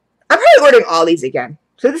 I'm probably ordering all these again.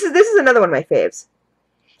 So this is another one of my faves.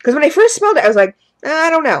 Because when I first smelled it, I was like, I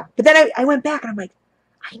don't know. But then I went back and I'm like,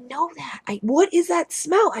 I know that. What is that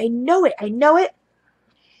smell? I know it. I know it.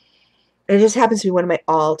 And it just happens to be one of my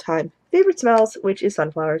all-time favorite smells, which is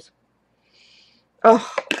sunflowers. Oh,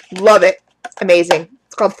 love it. Amazing.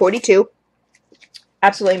 It's called 42.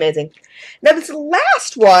 Absolutely amazing. Now, this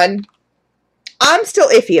last one, I'm still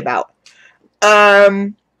iffy about.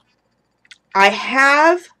 I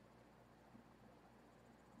have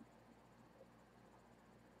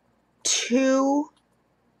 2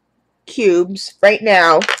 cubes right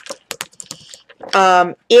now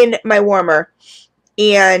in my warmer,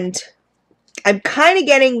 and I'm kind of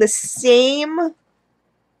getting the same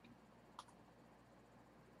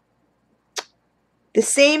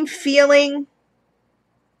feeling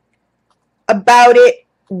about it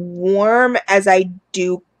warm as I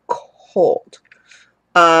do cold.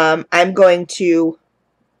 I'm going to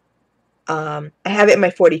I have it in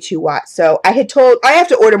my 42 watt. So I have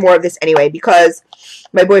to order more of this anyway because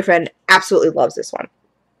my boyfriend absolutely loves this one.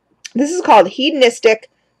 This is called Hedonistic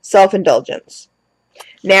Self-Indulgence.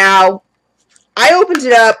 Now, I opened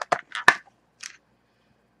it up.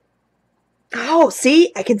 Oh,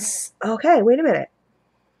 see? I can... Okay, wait a minute.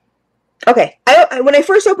 Okay, when I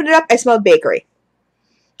first opened it up, I smelled bakery.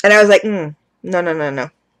 And I was like, no, no, no, no.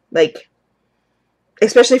 Like,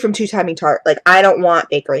 especially from Two Timing Tart. Like, I don't want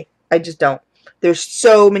bakery. I just don't. There's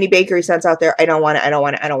so many bakery scents out there. I don't want it. I don't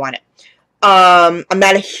want it. I don't want it. I'm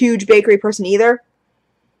not a huge bakery person either.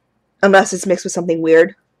 Unless it's mixed with something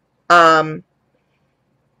weird. There's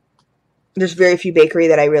very few bakery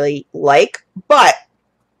that I really like. But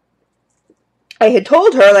I had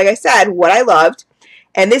told her, like I said, what I loved.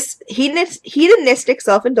 And this hedonistic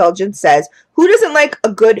self-indulgence says, who doesn't like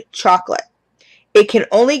a good chocolate? It can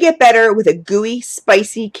only get better with a gooey,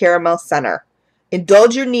 spicy caramel center.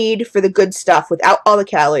 Indulge your need for the good stuff without all the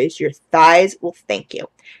calories. Your thighs will thank you.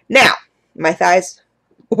 Now, my thighs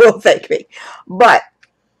will thank me. But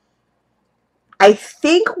I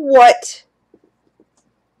think what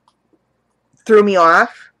threw me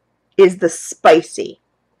off is the spicy.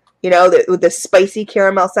 You know, with the spicy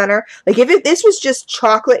caramel center. Like, if this was just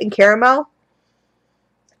chocolate and caramel,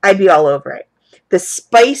 I'd be all over it. The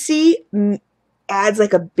spicy adds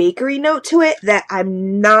like a bakery note to it that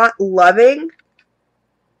I'm not loving.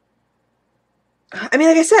 I mean,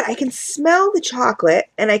 like I said, I can smell the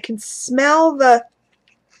chocolate and I can smell the...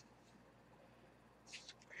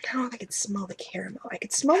 I don't know if I can smell the caramel. I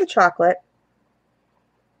can smell the chocolate.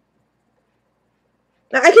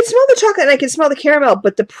 Now, I can smell the chocolate and I can smell the caramel,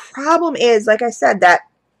 but the problem is, like I said, that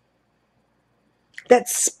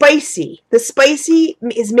spicy. The spicy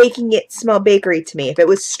is making it smell bakery to me. If it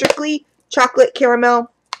was strictly chocolate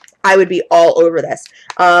caramel, I would be all over this.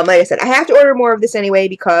 Like I said, I have to order more of this anyway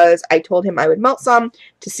because I told him I would melt some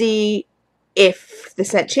to see if the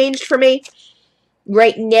scent changed for me.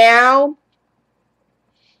 Right now,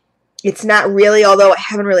 it's not really, although I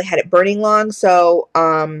haven't really had it burning long, so,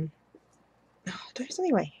 do I have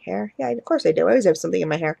something in my hair? Yeah, of course I do. I always have something in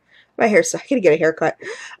my hair. My hair's so I gotta get a haircut.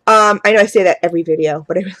 I know I say that every video,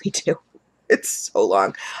 but I really do. It's so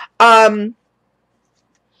long.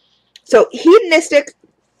 So hedonistic,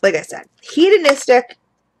 like I said, hedonistic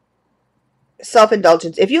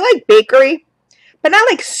self-indulgence. If you like bakery, but not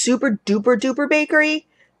like super duper duper bakery,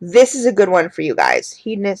 this is a good one for you guys.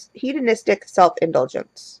 Hedonistic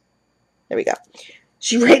self-indulgence. There we go.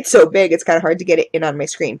 She writes so big, it's kind of hard to get it in on my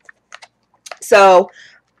screen. So,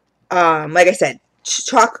 like I said,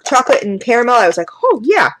 chocolate and caramel, I was like, oh,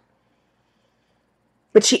 yeah.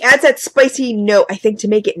 But she adds that spicy note, I think, to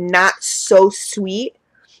make it not so sweet.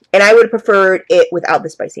 And I would have preferred it without the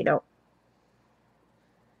spicy note.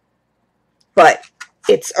 But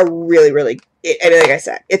it's a really, really, I mean, like I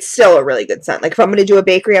said, it's still a really good scent. Like, if I'm going to do a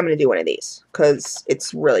bakery, I'm going to do one of these. Because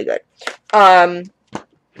it's really good. And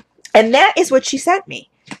that is what she sent me,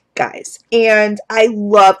 guys. And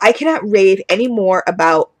I cannot rave any more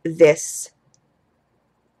about this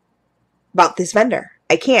vendor.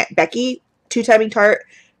 I can't. Becky, Two Timing Tart,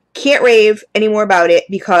 can't rave any more about it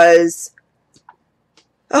because,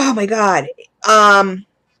 oh my god.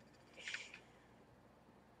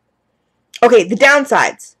 Okay, the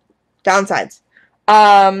downsides.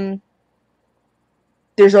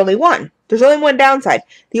 There's only one. There's only one downside.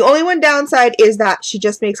 The only one downside is that she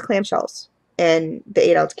just makes clamshells and the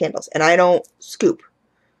 8-ounce candles. And I don't scoop.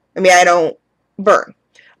 I mean, I don't burn.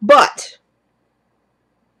 But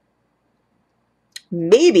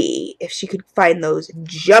maybe if she could find those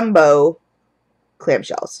jumbo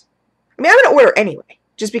clamshells. I mean, I'm going to order anyway.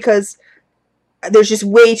 Just because there's just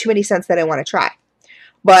way too many scents that I want to try.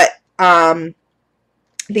 But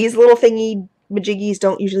these little thingy majiggies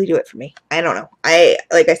don't usually do it for me. I don't know.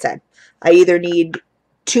 Like I said, I either need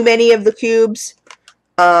too many of the cubes,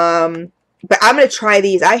 but I'm going to try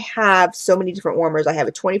these. I have so many different warmers. I have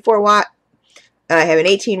a 24 watt, I have an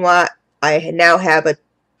 18 watt, I now have it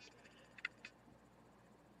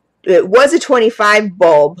was a 25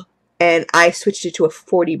 bulb, and I switched it to a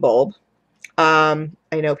 40 bulb. I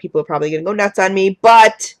know people are probably going to go nuts on me,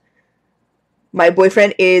 but my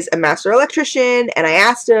boyfriend is a master electrician, and I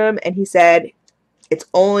asked him, and he said, it's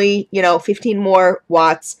only, 15 more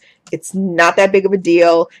watts. It's not that big of a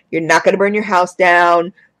deal. You're not going to burn your house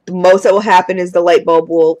down. The most that will happen is the light bulb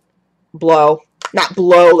will blow. Not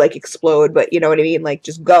blow, like explode, but you know what I mean? Like,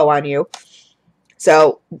 just go on you.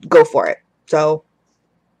 So, go for it. So,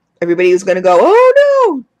 everybody was going to go,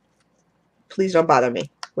 oh, no. Please don't bother me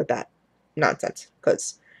with that nonsense.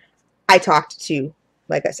 Because I talked to,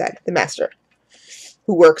 like I said, the master,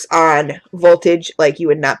 who works on voltage like you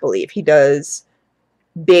would not believe. He does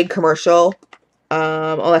big commercial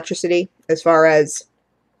electricity as far as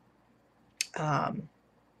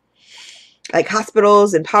like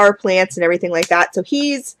hospitals and power plants and everything like that. So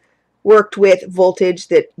he's worked with voltage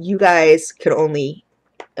that you guys could only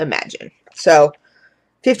imagine. So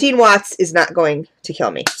 15 watts is not going to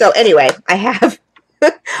kill me. So anyway, I have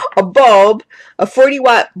a bulb, a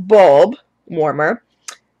 40-watt bulb warmer.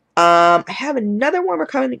 I have another warmer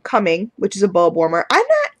coming, which is a bulb warmer. I'm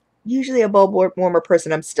not usually a bulb warmer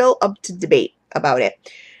person. I'm still up to debate about it.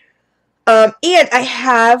 And I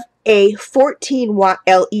have a 14-watt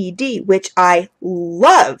LED, which I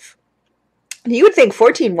love. You would think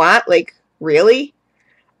 14-watt, like, really?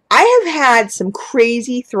 I have had some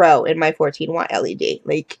crazy throw in my 14-watt LED.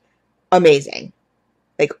 Like, amazing.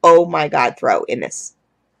 Like, oh my God, throw in this.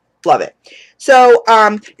 Love it. So,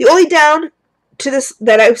 the only down to this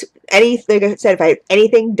that like I said, if I have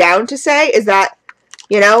anything down to say is that,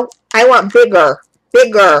 you know, I want bigger,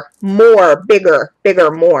 more, bigger,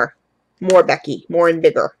 more. More Becky, more and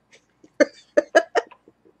bigger. Like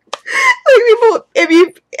people,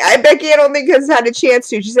 Becky, I don't think has had a chance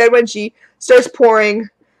to. She said when she starts pouring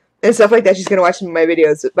and stuff like that, she's gonna watch some of my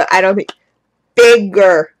videos. But I don't think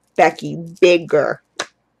bigger, Becky, bigger.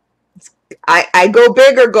 I go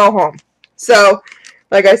big or go home. So,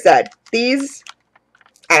 like I said, these,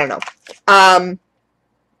 I don't know.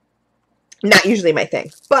 Not usually my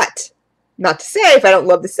thing, but not to say if I don't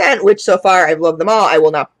love the scent, which so far I've loved them all, I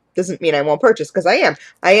will not. Doesn't mean I won't purchase, because I am.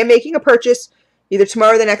 I am making a purchase either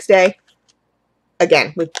tomorrow or the next day.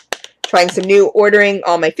 Again, with trying some new, ordering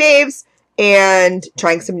all my faves, and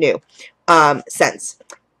trying some new scents.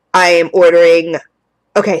 I am ordering.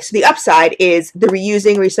 Okay, so the upside is the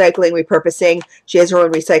reusing, recycling, repurposing. She has her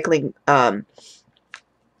own recycling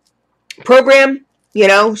program. You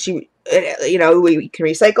know, we can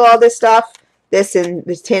recycle all this stuff. This and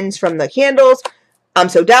the tins from the candles. I'm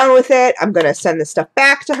so down with it. I'm gonna send this stuff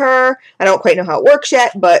back to her. I don't quite know how it works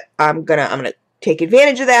yet, but I'm gonna take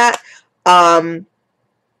advantage of that.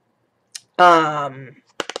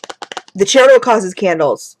 The charitable causes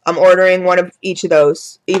candles. I'm ordering one of each of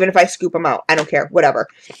those, even if I scoop them out. I don't care. Whatever.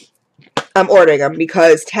 I'm ordering them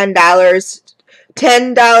because $10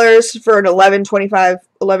 for an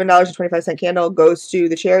 $11.25 candle goes to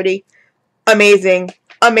the charity. Amazing,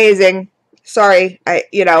 amazing. Sorry,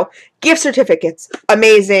 gift certificates,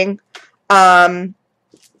 amazing. Like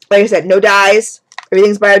I said, no dyes.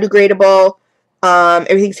 Everything's biodegradable.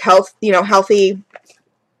 Everything's healthy.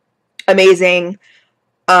 Amazing.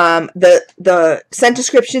 The scent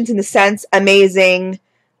descriptions and the scents, amazing.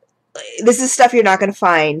 This is stuff you're not going to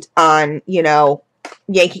find on,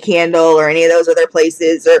 Yankee Candle or any of those other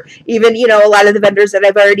places, or even, a lot of the vendors that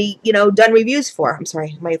I've already, done reviews for. I'm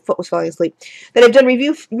sorry, my foot was falling asleep. That I've done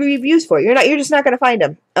reviews for. You're just not going to find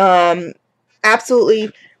them.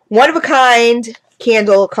 Absolutely one of a kind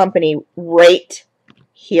candle company right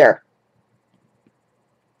here.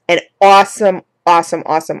 An awesome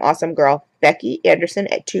girl, Becky Anderson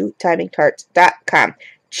at twotimingtarts.com.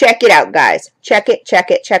 Check it out, guys. Check it.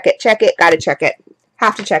 Gotta check it.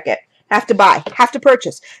 Have to check it. Have to buy. Have to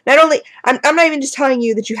purchase. Not only, I'm not even just telling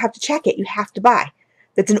you that you have to check it. You have to buy.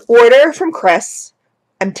 That's an order from Chris.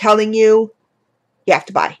 I'm telling you, you have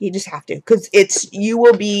to buy. You just have to. Because you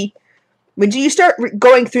will be, when you start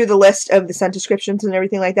going through the list of the scent descriptions and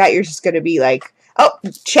everything like that, you're just going to be like, oh,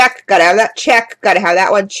 check, gotta have that, check, gotta have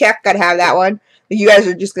that one, check, gotta have that one. You guys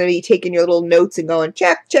are just going to be taking your little notes and going,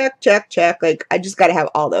 check. Like, I just gotta have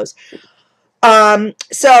all those.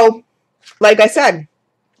 So, like I said,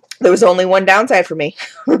 there was only one downside for me.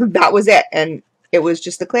 That was it. And it was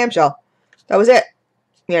just the clamshell. That was it.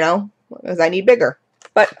 Because I need bigger.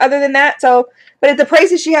 But other than that, but at the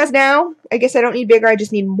prices she has now, I guess I don't need bigger. I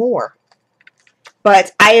just need more.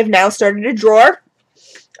 But I have now started a drawer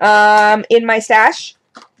in my stash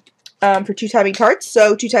for Two Timing Tarts.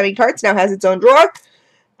 So Two Timing Tarts now has its own drawer.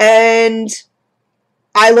 And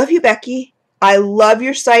I love you, Becky. I love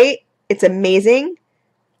your site. It's amazing.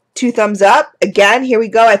 2 thumbs up. Again, here we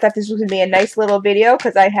go. I thought this was going to be a nice little video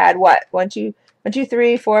because I had, 1, 2,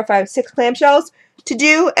 3, 4, 5, 6 clamshells to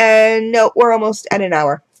do. And no, we're almost at an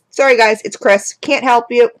hour. Sorry, guys. It's Chris. Can't help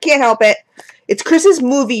you. Can't help it. It's Chris's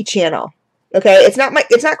movie channel. Okay? It's not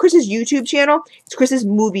Chris's YouTube channel. It's Chris's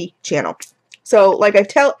movie channel. So, like I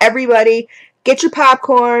tell everybody, get your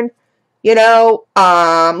popcorn.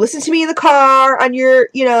 Listen to me in the car on your,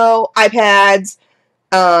 iPads.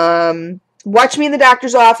 Watch me in the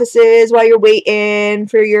doctor's offices while you're waiting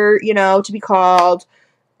for your, to be called.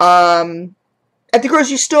 At the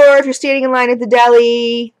grocery store, if you're standing in line at the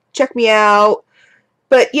deli, check me out.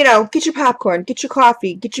 But, get your popcorn, get your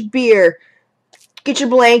coffee, get your beer, get your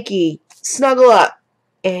blankie, snuggle up,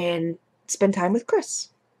 and spend time with Chris.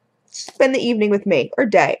 Spend the evening with me, or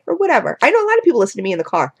day, or whatever. I know a lot of people listen to me in the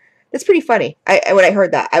car. That's pretty funny. When I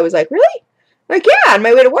heard that, I was like, really? Like, yeah, on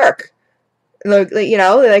my way to work. Like,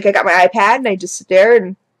 I got my iPad and I just sit there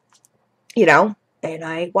and, and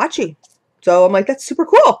I watch you. So I'm like, that's super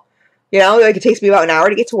cool. You know, like it takes me about an hour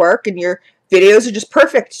to get to work, and your videos are just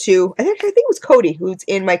perfect to, I think it was Cody who's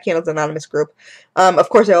in my Candles Anonymous group. Of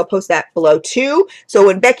course, I will post that below too. So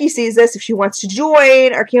when Becky sees this, if she wants to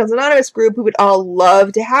join our Candles Anonymous group, we would all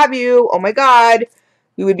love to have you. Oh my God.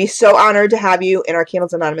 We would be so honored to have you in our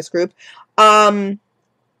Candles Anonymous group. But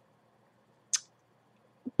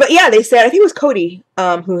yeah, they said, I think it was Cody,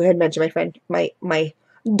 who had mentioned, my friend, my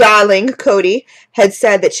darling Cody, had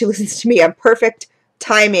said that she listens to me on perfect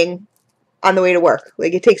timing on the way to work.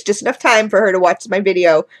 Like, it takes just enough time for her to watch my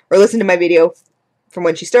video or listen to my video from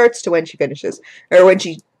when she starts to when she finishes, or when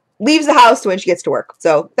she leaves the house to when she gets to work.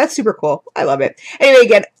 So that's super cool. I love it. Anyway,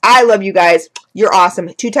 again, I love you guys. You're awesome.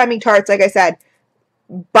 Two Timing Tarts, like I said,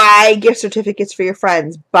 buy gift certificates for your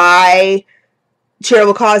friends, buy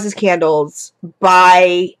charitable causes candles,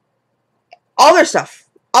 buy all their stuff,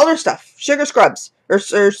 sugar scrubs, or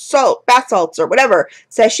salt, bath salts, or whatever,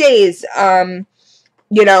 sachets,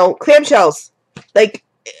 you know, clamshells. Like,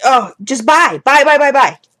 oh, just buy.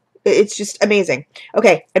 It's just amazing.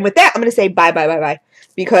 Okay, and with that, I'm going to say bye,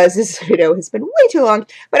 because this video has been way too long,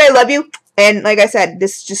 but I love you, and like I said,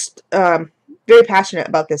 this just, very passionate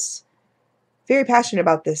about this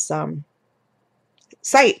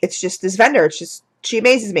site. It's just this vendor. It's just, she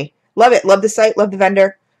amazes me. Love it. Love the site. Love the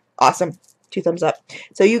vendor. Awesome. 2 thumbs up.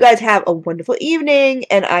 So you guys have a wonderful evening,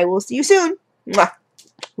 and I will see you soon. Mwah.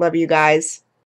 Love you guys.